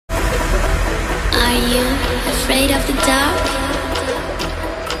Are you afraid of the dark?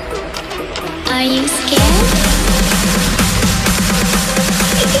 Are you scared?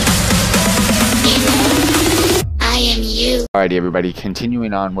 I am you. Alrighty everybody,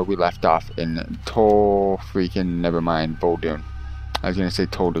 continuing on where we left off in Vol'Dun. I was gonna say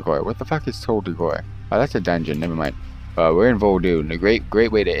Toldegor. What the fuck is Toldegor? Oh, that's a dungeon, never mind. We're in Vol'Dun. A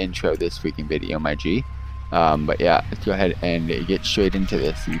great way to intro this freaking video, my G. But yeah, let's go ahead and get straight into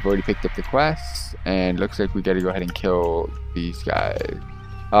this. We've already picked up the quests, and looks like we gotta go ahead and kill these guys.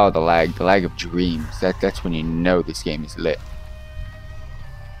 Oh, the lag of dreams. That's when you know this game is lit.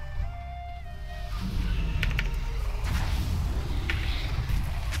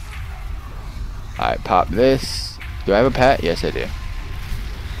 Alright, pop this. Do I have a pet? Yes, I do.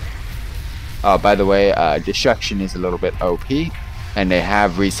 Oh, by the way, destruction is a little bit OP, and they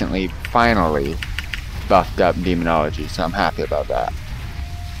have recently, finally, buffed up demonology, so I'm happy about that.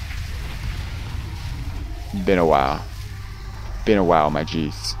 Been a while, my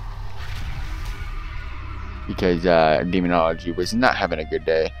G's. Because demonology was not having a good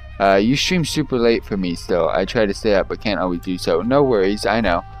day. You stream super late for me still. I try to stay up, but can't always do so. No worries, I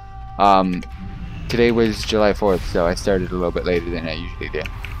know. Today was July 4th, so I started a little bit later than I usually do.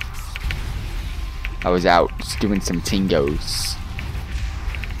 I was out just doing some tingos.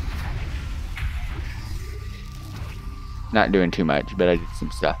 Not doing too much, but I did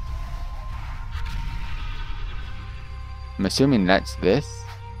some stuff. I'm assuming that's this.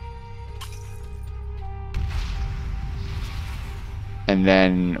 And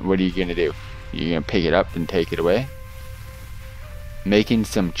then, what are you gonna do? You're gonna pick it up and take it away? Making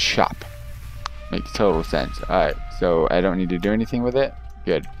some chop. Makes total sense. Alright, so I don't need to do anything with it?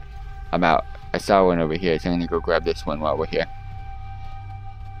 Good. I'm out. I saw one over here, so I'm gonna go grab this one while we're here.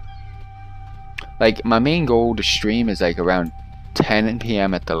 Like, my main goal to stream is like around 10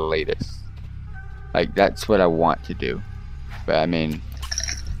 PM at the latest. Like, that's what I want to do. But I mean,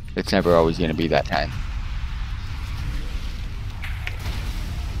 it's never always gonna be that time.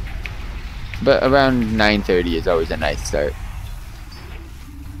 But around 9:30 is always a nice start.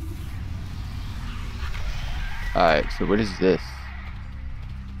 Alright, so what is this?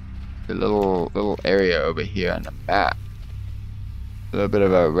 The little area over here on the map. A little bit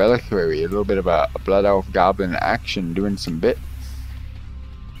of a reliquary, a little bit of a blood elf goblin action doing some bits.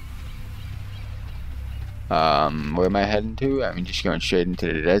 Where am I heading to? I'm just going straight into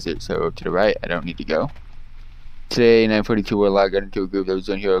the desert, so to the right, I don't need to go. Today, 9:42, Warlock got into a group that was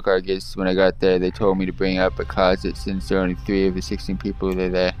on Hero Carcass. When I got there, they told me to bring up a closet since there are only 3 of the 16 people that are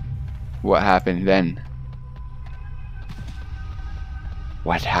there. What happened then?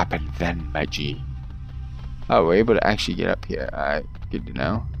 What happened then, my G? Oh, we're able to actually get up here. Alright, good to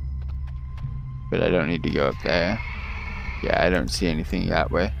know. But I don't need to go up there. Yeah, I don't see anything that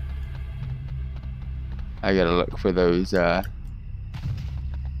way. I gotta look for those,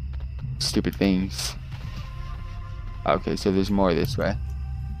 stupid things. Okay, so there's more this way.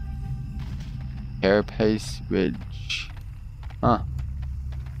 Carapace Ridge. Huh.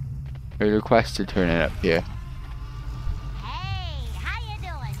 There's a quest to turn it up here.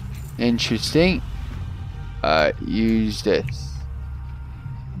 Interesting. Use this.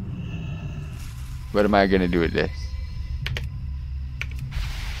 What am I gonna do with this?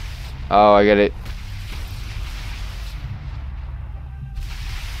 Oh, I got it.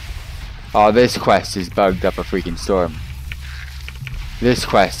 Oh, this quest is bugged up a freaking storm. This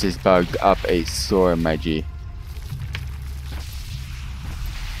quest is bugged up a storm, my G.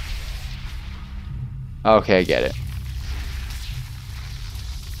 Okay, I get it.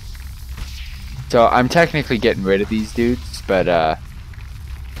 So I'm technically getting rid of these dudes, but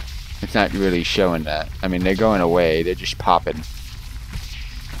it's not really showing that. I mean, they're going away, they're just popping.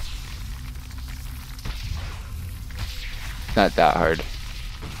 It's not that hard.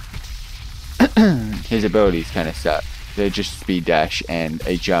 His abilities kind of suck. They're just speed dash and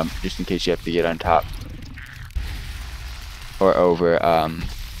a jump, just in case you have to get on top. Or over.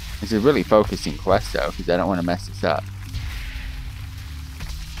 It's a really focusing quest though, because I don't want to mess this up.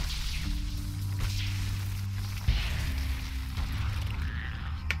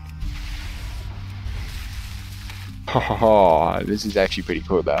 Oh, this is actually pretty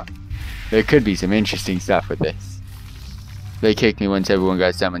cool though. There could be some interesting stuff with this. They kicked me once everyone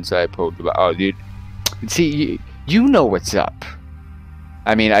got summoned, so I pulled the. Oh, dude. See, you know what's up.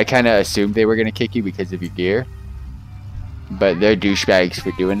 I mean, I kind of assumed they were gonna kick you because of your gear, but they're douchebags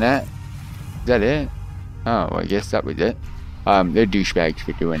for doing that. Is that it? Oh, well, I guess that was it. They're douchebags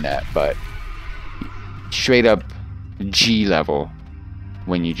for doing that, but straight up G level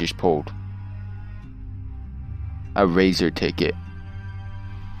when you just pulled a Razer ticket.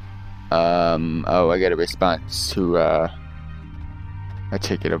 Oh, I got a response to, a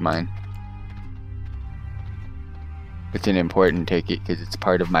ticket of mine. It's an important ticket because it's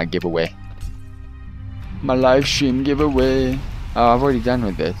part of my giveaway. My live stream giveaway. Oh, I've already done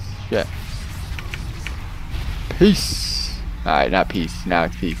with this. Shit. Peace. Alright, not peace. Now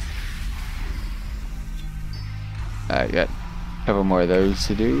it's peace. Alright, got a couple more of those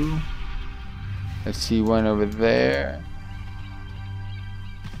to do. I see one over there.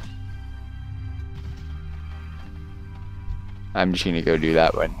 I'm just gonna go do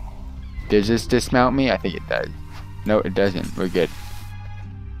that one. Does this dismount me? I think it does. No, it doesn't. We're good.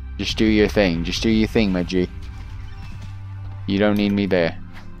 Just do your thing. Just do your thing, my G. You don't need me there.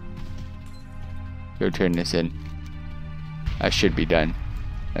 Go turn this in. I should be done.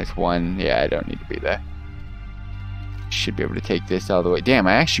 That's one. Yeah, I don't need to be there. Should be able to take this all the way. Damn,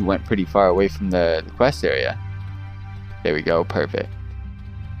 I actually went pretty far away from the quest area. There we go. Perfect.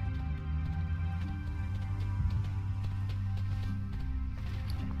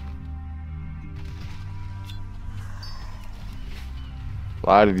 A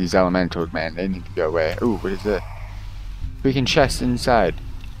lot of these elementals, man, they need to go away. Ooh, what is this? Freaking chest inside.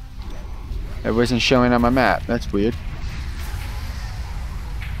 It wasn't showing on my map. That's weird.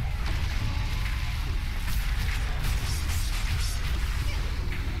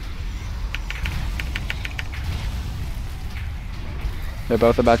 They're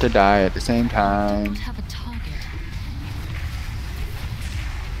both about to die at the same time.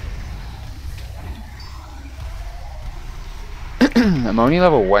 I'm only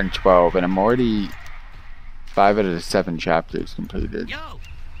level 112 and I'm already 5 out of the 7 chapters completed. Yo.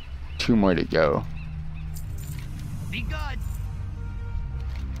 2 more to go. Be good.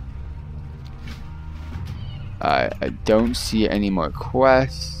 I don't see any more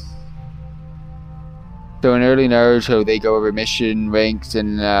quests. So in early Naruto, they go over mission ranks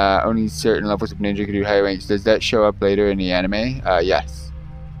and only certain levels of ninja can do higher ranks. Does that show up later in the anime? Yes.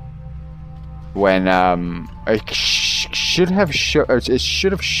 When it should have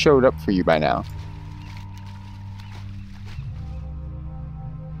showed up for you by now.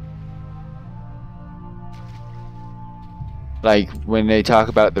 Like when they talk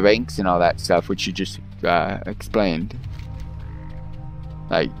about the ranks and all that stuff, which you just explained.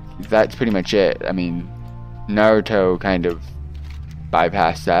 Like that's pretty much it. I mean, Naruto kind of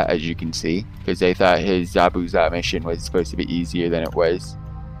bypassed that, as you can see, because they thought his Zabuza mission was supposed to be easier than it was.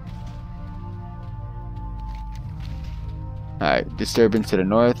 Alright, disturbance to the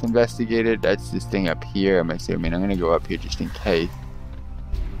north investigated. That's this thing up here, I'm assuming. I'm gonna go up here just in case.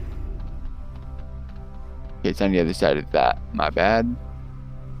 Okay, it's on the other side of that. My bad.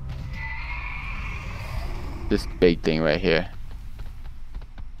 This big thing right here.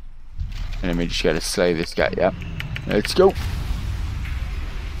 And then we just gotta slay this guy, yep. Let's go!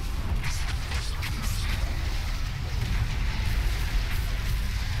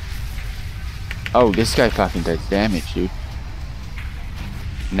 Oh, this guy fucking does damage, dude.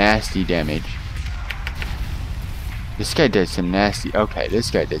 Nasty damage. This guy does some nasty... Okay,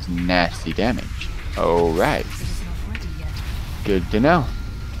 this guy does nasty damage. Alright. Good to know.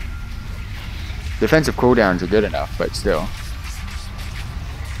 Defensive cooldowns are good enough, but still.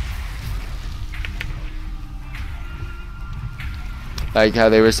 Like how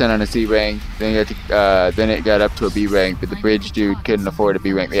they were sent on a C rank, then it got up to a B rank, but the bridge dude couldn't afford a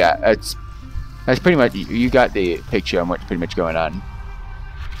B rank. Yeah, that's pretty much... You got the picture on what's pretty much going on.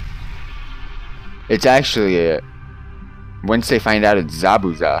 It's actually once they find out it's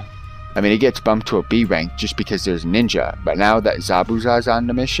Zabuza, I mean, it gets bumped to a B rank just because there's ninja. But now that Zabuza's on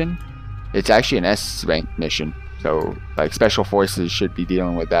the mission, it's actually an S rank mission. So, like, special forces should be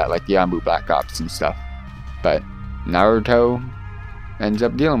dealing with that, like the Yambu Black Ops and stuff. But Naruto ends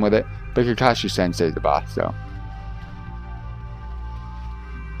up dealing with it. But Kakashi Sensei is the boss, so.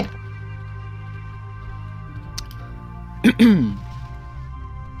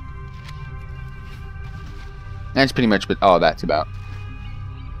 That's pretty much what all that's about.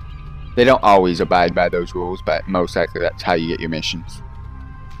 They don't always abide by those rules, but most likely that's how you get your missions.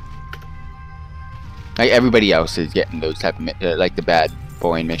 Like everybody else is getting those type of like the bad,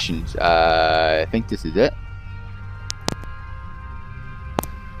 boring missions. I think this is it.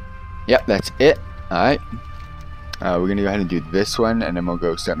 Yep, that's it. Alright. We're gonna go ahead and do this one, and then we'll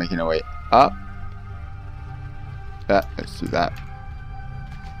go start making our way up. Let's do that.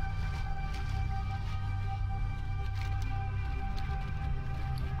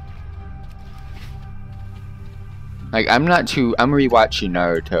 Like, I'm rewatching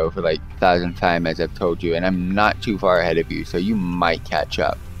Naruto for like 1,000th time, as I've told you, and I'm not too far ahead of you, so you might catch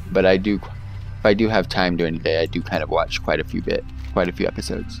up. But if I do have time during the day, I do kind of watch quite a few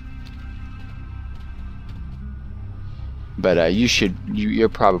episodes. But you're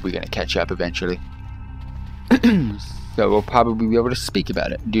probably gonna catch up eventually. So we'll probably be able to speak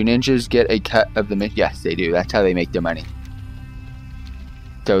about it. Do ninjas get a cut of the mission? Yes, they do. That's how they make their money.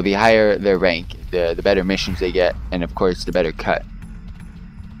 So the higher their rank, the better missions they get, and of course the better cut.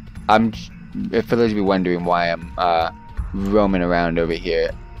 For those of you wondering why I'm roaming around over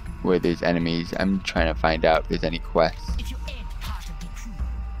here where there's enemies, I'm trying to find out if there's any quests. If you ain't part of the crew,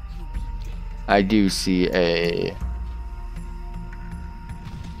 you'll be dead. I do see a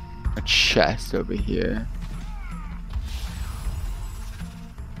chest over here.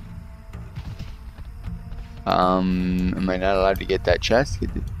 Am I not allowed to get that chest? It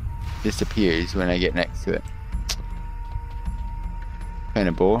disappears when I get next to it. Kind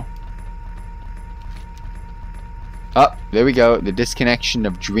of bull. Oh, there we go. The disconnection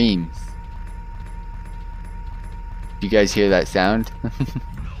of dreams. You guys hear that sound?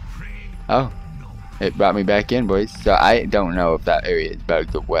 Oh, it brought me back in, boys. So I don't know if that area is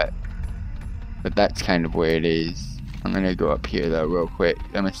bugged or what, but that's kind of where it is. I'm gonna go up here though real quick.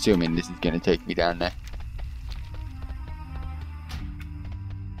 I'm assuming this is gonna take me down there.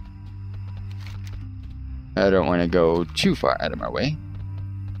 I don't want to go too far out of my way.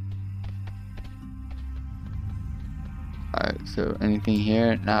 Alright, so anything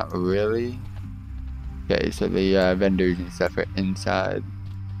here? Not really. Okay, so the vendors and stuff are inside.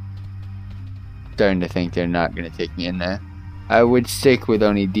 Starting to think they're not going to take me in there. I would stick with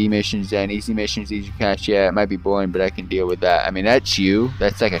only D missions and easy missions, easy cash. Yeah, it might be boring, but I can deal with that. I mean, that's you.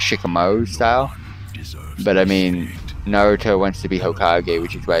 That's like a Shikamaru style. But I mean, Naruto wants to be Hokage,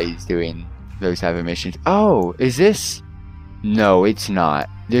 which is why he's doing those type of missions. Oh, is this? No, it's not.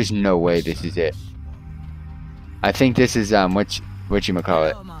 There's no way this is it. I think this is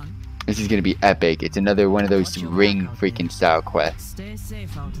whatchamacallit. This is gonna be epic. It's another one of those ring freaking style quests. Stay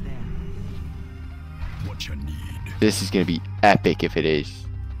safe out there. What you need. This is gonna be epic if it is.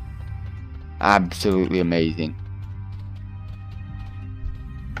 Absolutely amazing.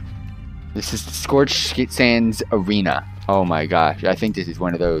 This is the Scorched Sands Arena. Oh my gosh, I think this is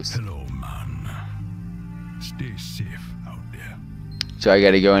one of those. Hello, man. Stay safe out there. So I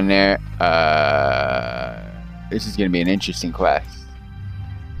gotta go in there. This is gonna be an interesting quest.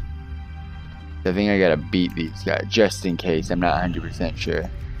 I think I gotta beat these guys just in case. I'm not 100% sure.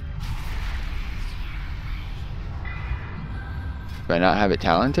 Do I not have it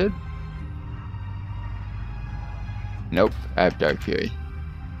talented? Nope, I have Dark Fury.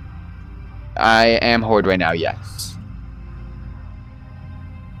 I am Horde right now, yes.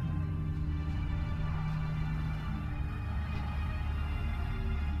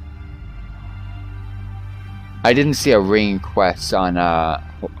 I didn't see a ring quest on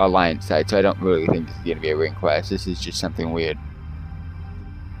Alliance side, so I don't really think this is going to be a ring quest. This is just something weird.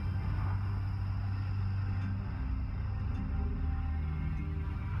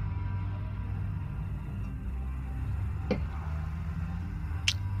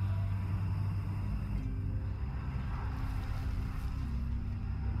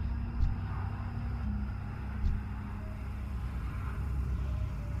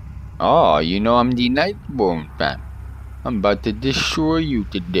 Oh, you know I'm the Nightborn fan. I'm about to destroy you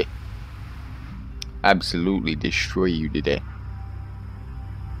today. Absolutely destroy you today.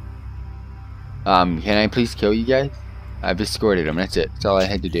 Can I please kill you guys? I've escorted them, that's it. That's all I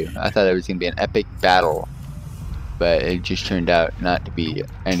had to do. I thought it was going to be an epic battle, but it just turned out not to be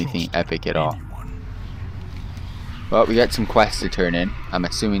anything epic at all. Well, we got some quests to turn in. I'm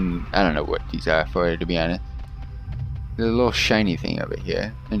assuming, I don't know what these are for, to be honest. There's a little shiny thing over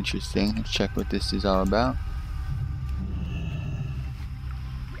here. Interesting. Let's check what this is all about.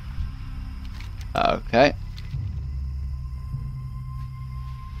 Okay.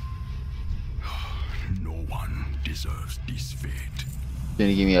 No one deserves this fate.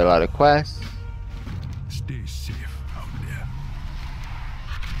 Gonna give me a lot of quests. Stay safe out there.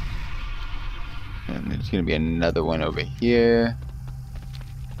 And there's gonna be another one over here.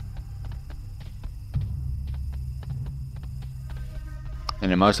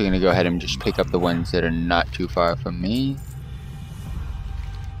 And I'm also going to go ahead and just pick up the ones that are not too far from me.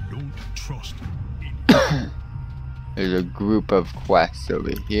 Don't trust There's a group of quests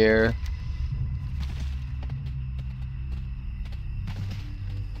over here.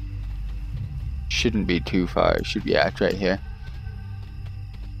 Shouldn't be too far. It should be, yeah, it's right here.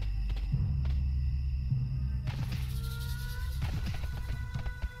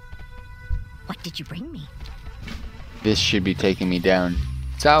 What did you bring me? This should be taking me down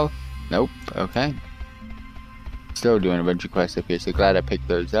south. Nope. Okay. Still doing a bunch of quests up here, so glad I picked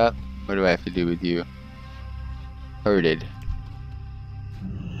those up. What do I have to do with you? Herded.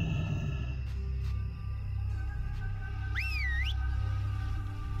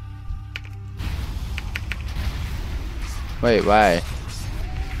 Wait, why?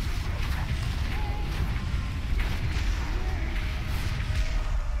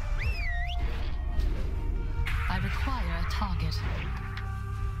 I require a target.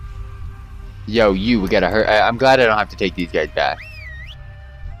 Yo, we gotta hurt. I'm glad I don't have to take these guys back.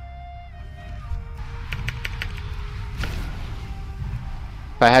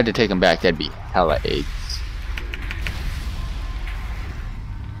 If I had to take them back, that'd be hella AIDS.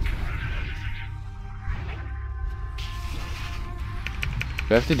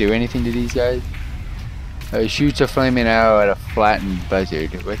 Do I have to do anything to these guys? Shoots a flaming arrow at a flattened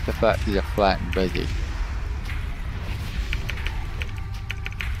buzzard. What the fuck is a flattened buzzard?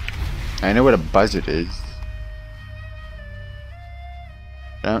 I know what a buzzard is.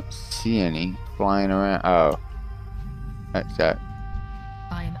 I don't see any flying around. Oh. That's that.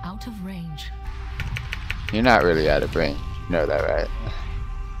 I am out of range. You're not really out of range. You know that, right?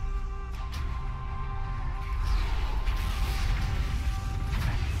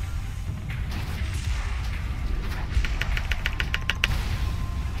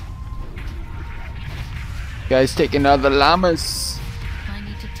 Guys, taking out the llamas. I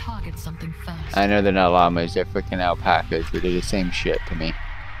need to target something first. I know they're not llamas, they're freaking alpacas, but they're the same shit to me.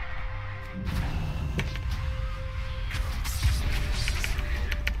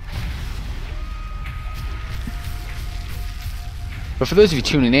 But for those of you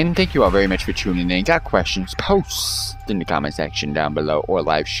tuning in, thank you all very much for tuning in. Got questions, post in the comment section down below or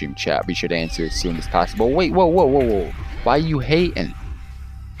live stream chat. Be sure to answer as soon as possible. Wait, whoa. Why you hating?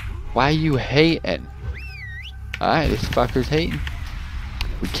 Why you hating? Alright, this fucker's hating.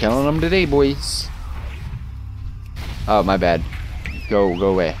 We're killing them today, boys. Oh, my bad. Go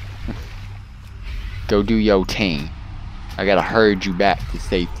away. Go do your thing. I gotta herd you back to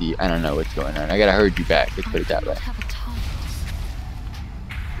safety. I don't know what's going on. I gotta herd you back. Let's put it that way.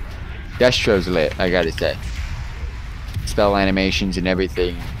 Destro's lit, I gotta say. Spell animations and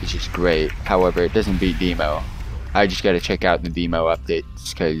everything is just great. However, it doesn't beat Demo. I just gotta check out the Demo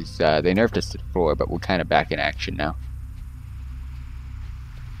updates because they nerfed us to the floor, but we're kind of back in action now.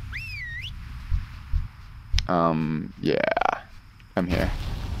 Yeah. Come here.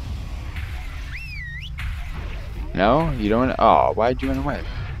 No? You don't? Oh, why'd you run away?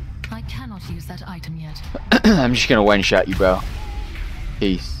 I cannot use that item yet. I'm just gonna one-shot you, bro.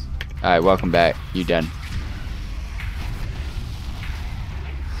 Peace. Alright, welcome back. You done.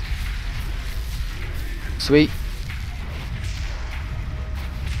 Sweet.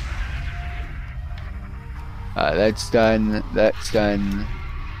 That's done. That's done.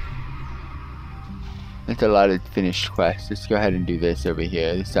 That's a lot of finished quests. Let's go ahead and do this over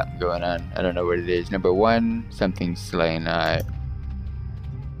here. There's something going on. I don't know what it is. Number 1, something slain. Alright.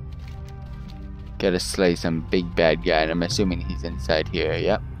 Gotta slay some big bad guy, and I'm assuming he's inside here.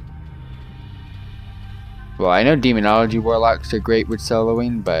 Yep. Well, I know Demonology Warlocks are great with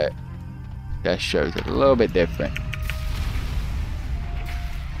soloing, but that shows it a little bit different.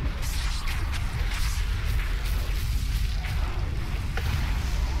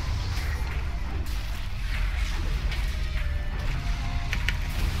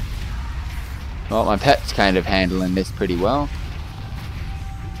 Well, my pet's kind of handling this pretty well.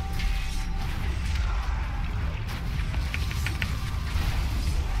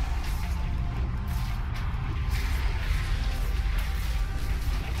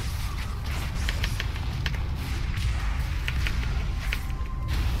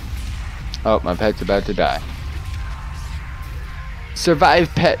 Oh, my pet's about to die. Survive,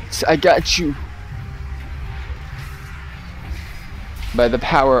 pets! I got you! By the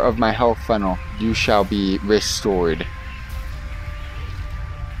power of my health funnel, you shall be restored.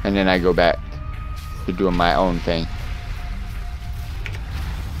 And then I go back to doing my own thing.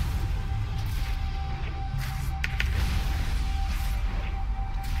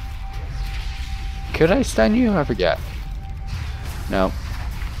 Could I stun you? I forget. No.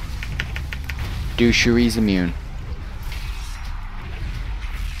 Douchery's immune.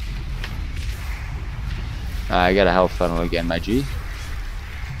 I got a health funnel again, my G.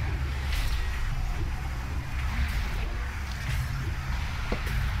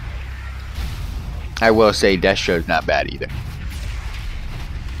 I will say Destro's not bad either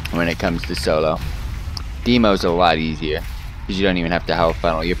when it comes to solo. Demo's a lot easier because you don't even have to health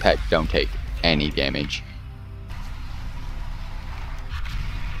funnel. Your pets don't take any damage.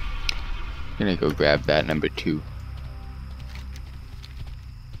 I'm gonna go grab that number 2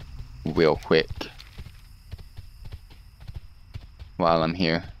 real quick while I'm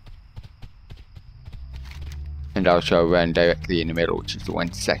here. And I'll show run directly in the middle, which is the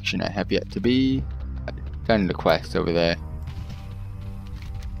one section I have yet to be. I've done the quest over there.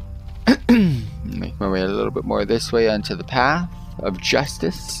 Make my way a little bit more this way onto the path of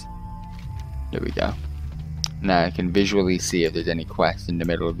justice. There we go. Now I can visually see if there's any quests in the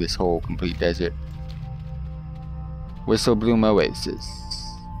middle of this whole complete desert. Whistlebloom Oasis.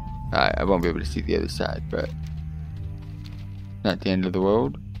 I won't be able to see the other side, but not the end of the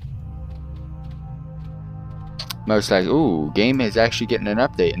world. Most likely. Ooh, game is actually getting an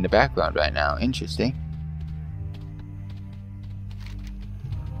update in the background right now. Interesting.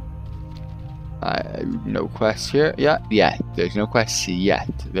 No quests here. Yeah, there's no quests yet.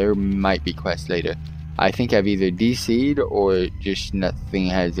 There might be quests later. I think I've either DC'd or just nothing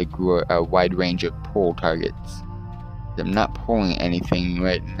has a wide range of pull targets. I'm not pulling anything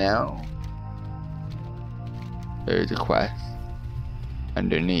right now. There's a quest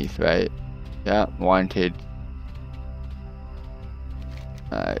underneath, right? Yeah, wanted.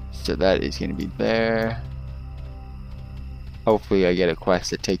 Alright, so that is going to be there. Hopefully I get a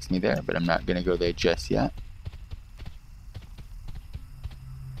quest that takes me there, but I'm not going to go there just yet.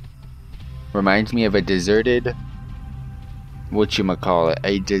 Reminds me of a deserted... whatchamacallit?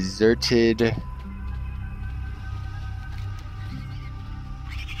 A deserted...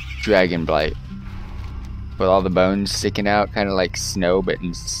 Dragon Blight. With all the bones sticking out, kind of like snow, but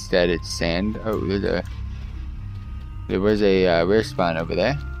instead it's sand. Oh, there was a rare spawn over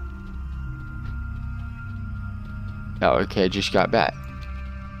there. Oh, okay, just got back.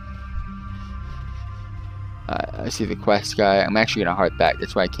 I see the quest guy. I'm actually gonna heart back.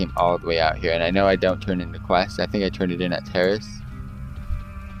 That's why I came all the way out here. And I know I don't turn in the quest. I think I turned it in at Terrace.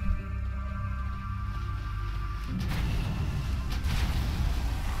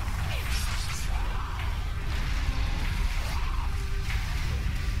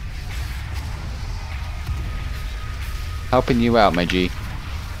 Helping you out, my G.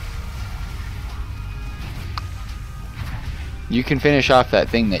 You can finish off that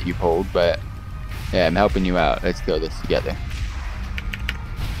thing that you pulled, but yeah, I'm helping you out. Let's go this together.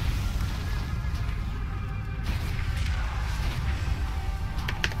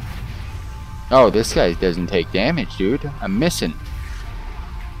 Oh, this guy doesn't take damage, dude. I'm missing.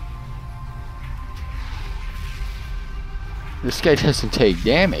 This guy doesn't take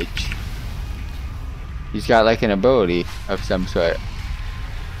damage. He's got like an ability of some sort.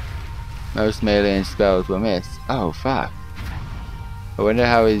 Most melee and spells will miss. Oh, fuck. I wonder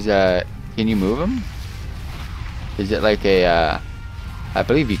how his, can you move him? Is it like a, I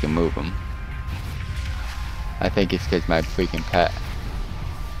believe you can move him. I think it's because my freaking pet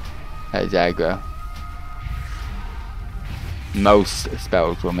has aggro. Most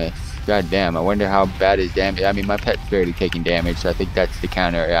spells will miss. God damn, I wonder how bad his damage. I mean, my pet's barely taking damage, so I think that's the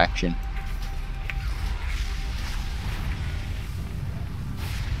counter reaction.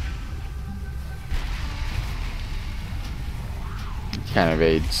 Kind of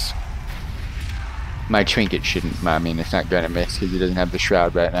aids. My trinket shouldn't, I mean, it's not gonna miss because it doesn't have the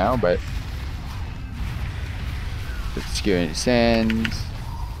shroud right now, but obscuring sands.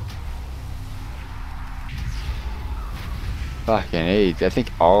 Fucking AIDS. I think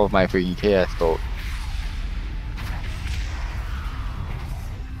all of my freaking chaos bolt.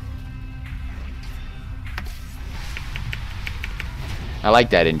 I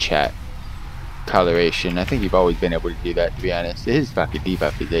like that in chat. Coloration. I think you've always been able to do that, to be honest. His fucking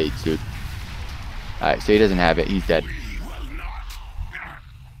debuff is AIDS, dude. Alright, so he doesn't have it. He's dead.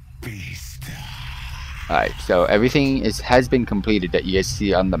 Alright, so everything has been completed that you guys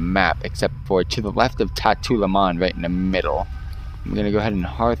see on the map, except for to the left of Tattoo Lamon, right in the middle. I'm gonna go ahead and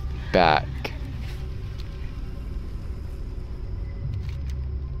hearth back.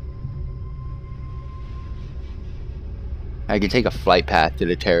 I can take a flight path to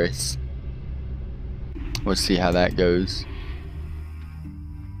the terrace. Let's see how that goes.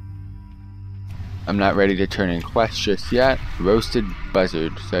 I'm not ready to turn in quests just yet. Roasted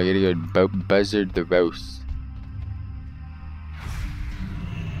buzzard. So I gotta go buzzard the roast.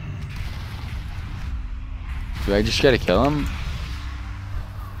 Do I just gotta kill him?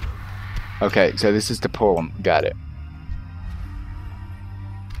 Okay, so this is to pull him. Got it.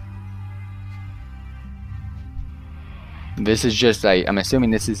 This is just like, I'm assuming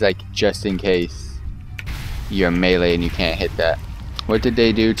this is like just in case you're melee and you can't hit that. What did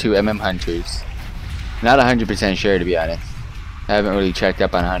they do to MM Hunters? Not 100% sure, to be honest. I haven't really checked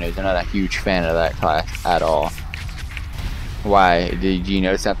up on Hunters. I'm not a huge fan of that class at all. Why? Did you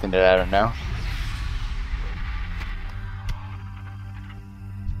know something that I don't know?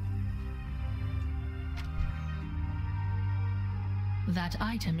 That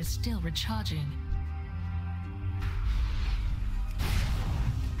item is still recharging.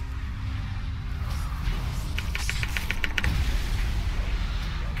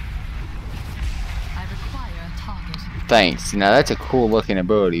 Thanks. Now that's a cool looking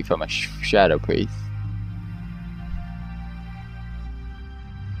ability from a Shadow Priest.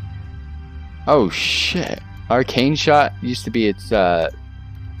 Oh shit. Arcane Shot used to be its the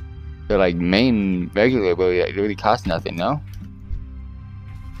like main regular ability that really costs nothing, no?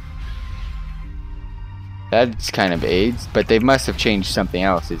 That's kind of AIDS, but they must have changed something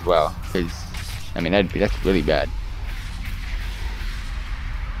else as well, because I mean that's really bad.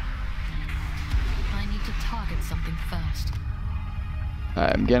 I need to target something first.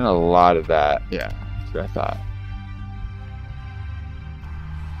 I'm getting a lot of that. Yeah, that's what I thought.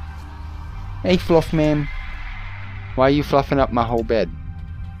 Hey, Fluff Man. Why are you fluffing up my whole bed?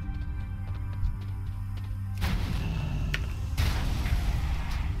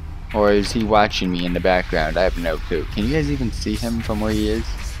 Or is he watching me in the background? I have no clue. Can you guys even see him from where he is?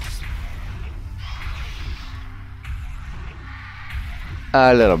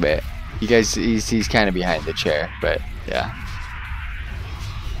 A little bit. You guys, he's kind of behind the chair, but yeah.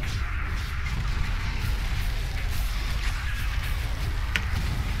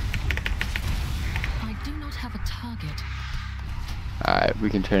 Alright, we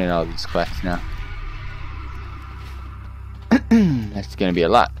can turn in all these quests now. That's gonna be a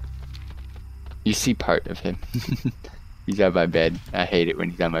lot. You see part of him. He's on my bed. I hate it when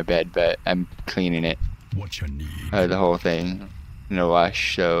he's on my bed, but I'm cleaning it. What you need? The whole thing. No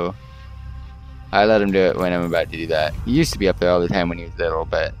wash, so I let him do it when I'm about to do that. He used to be up there all the time when he was little,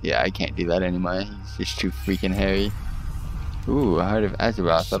 but yeah, I can't do that anymore. He's just too freaking hairy. Ooh, Heart of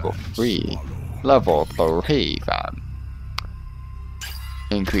Azeroth, level 3. Level 3, fam.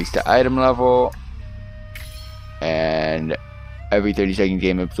 Increase the item level, and every 30 seconds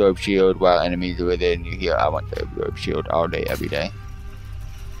game absorb shield while enemies are within you heal. I want the absorb shield all day, every day.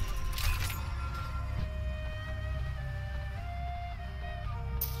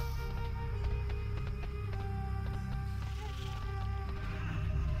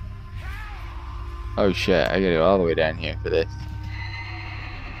 Oh shit, I gotta go all the way down here for this.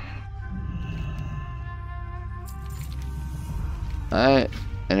 Alright,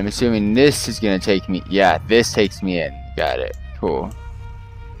 and I'm assuming this is gonna take me, yeah, this takes me in. Got it, cool.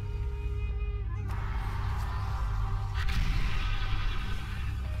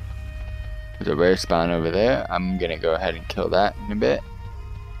 There's a rare spawn over there. I'm gonna go ahead and kill that in a bit.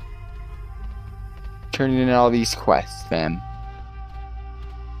 Turning in all these quests, fam.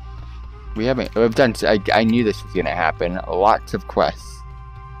 We've done, I knew this was gonna happen. Lots of quests,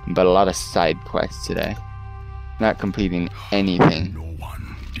 but a lot of side quests today. Not completing anything. No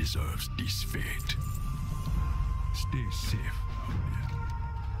one deserves this fate. Stay safe out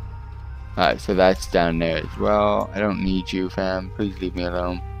there. Alright, so that's down there as well. I don't need you, fam. Please leave me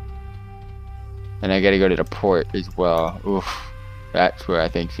alone. And I gotta go to the port as well. Oof. That's where I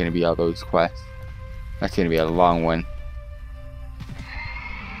think is gonna be all those quests. That's gonna be a long one.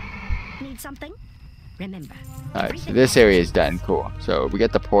 Need something? Remember. Alright, so this area is done. Cool. So we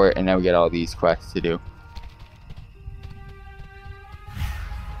get the port and now we get all these quests to do.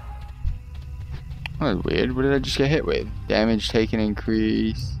 That was weird. What did I just get hit with? Damage taken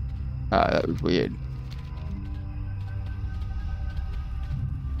increase. Ah, that was weird.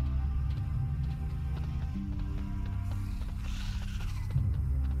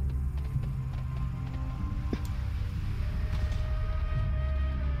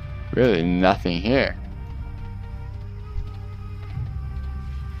 Really nothing here.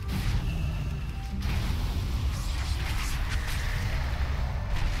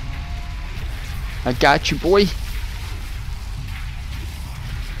 I got you, boy.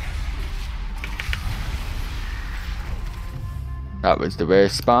 That was the rare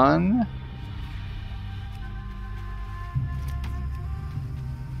spawn.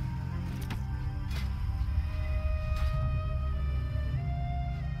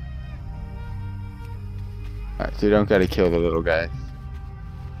 Alright, so you don't gotta kill the little guys.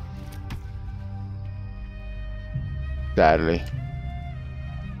 Sadly.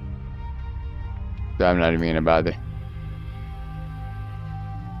 So I'm not even gonna bother.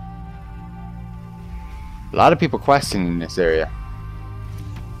 A lot of people questing in this area.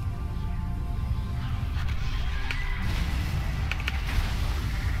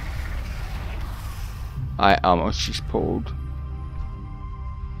 I almost just pulled.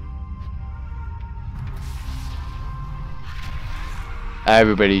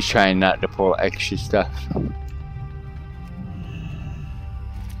 Everybody's trying not to pull extra stuff.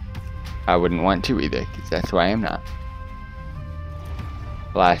 I wouldn't want to either, because that's why I'm not.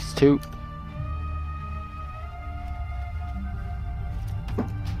 Last two.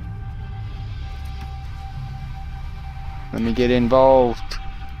 Let me get involved.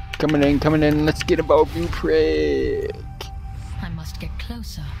 Coming in. Let's get above you, prick. I must get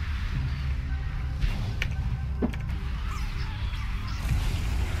closer.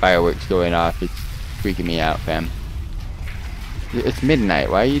 Fireworks going off. It's freaking me out, fam. It's midnight.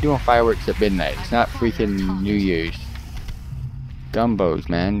 Why are you doing fireworks at midnight? It's not freaking New Year's. Dumbos,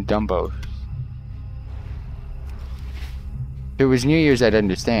 man. Dumbos. If it was New Year's, I'd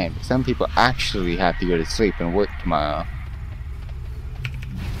understand. But some people actually have to go to sleep and work tomorrow.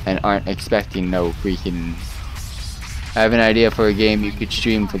 And aren't expecting no freaking... I have an idea for a game you could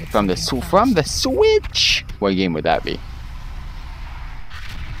stream from the Switch! What game would that be?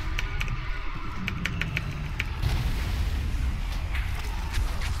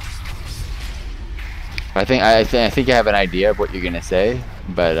 I think I have an idea of what you're gonna say,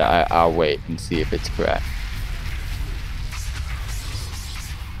 but I'll wait and see if it's correct.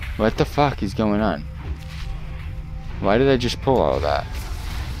 What the fuck is going on? Why did I just pull all that?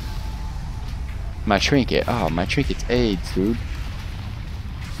 My trinket. Oh, my trinket's AIDS, dude.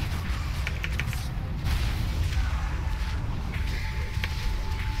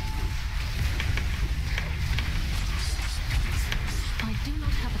 I do not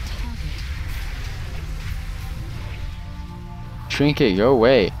have a target. Trinket, go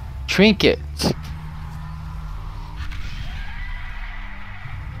away. Trinket!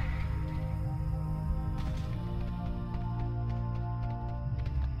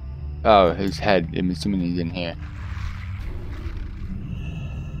 Oh, his head. I'm assuming he's in here.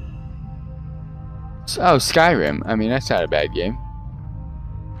 Oh, Skyrim. I mean, that's not a bad game.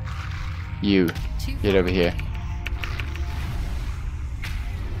 You. Get over here.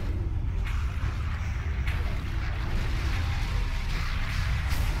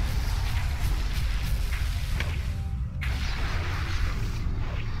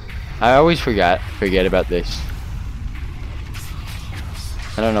 I always forget about this.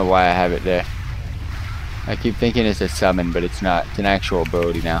 I don't know why I have it there. I keep thinking it's a summon, but it's not. It's an actual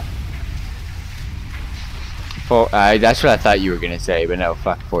ability now. That's what I thought you were gonna say, but no,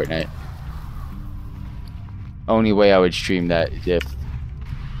 fuck Fortnite. Only way I would stream that is if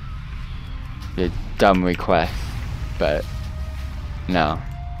the dumb request, but no.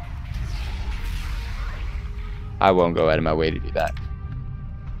 I won't go out of my way to do that.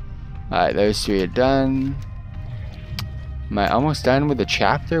 Alright, those three are done. Am I almost done with the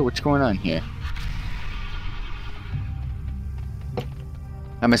chapter? What's going on here?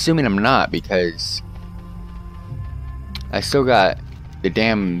 I'm assuming I'm not, because I still got the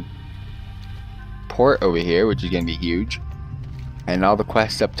damn port over here, which is going to be huge, and all the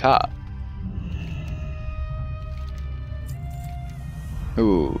quests up top.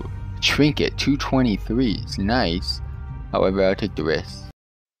 Ooh, trinket 223 is nice. However, I'll take the risk.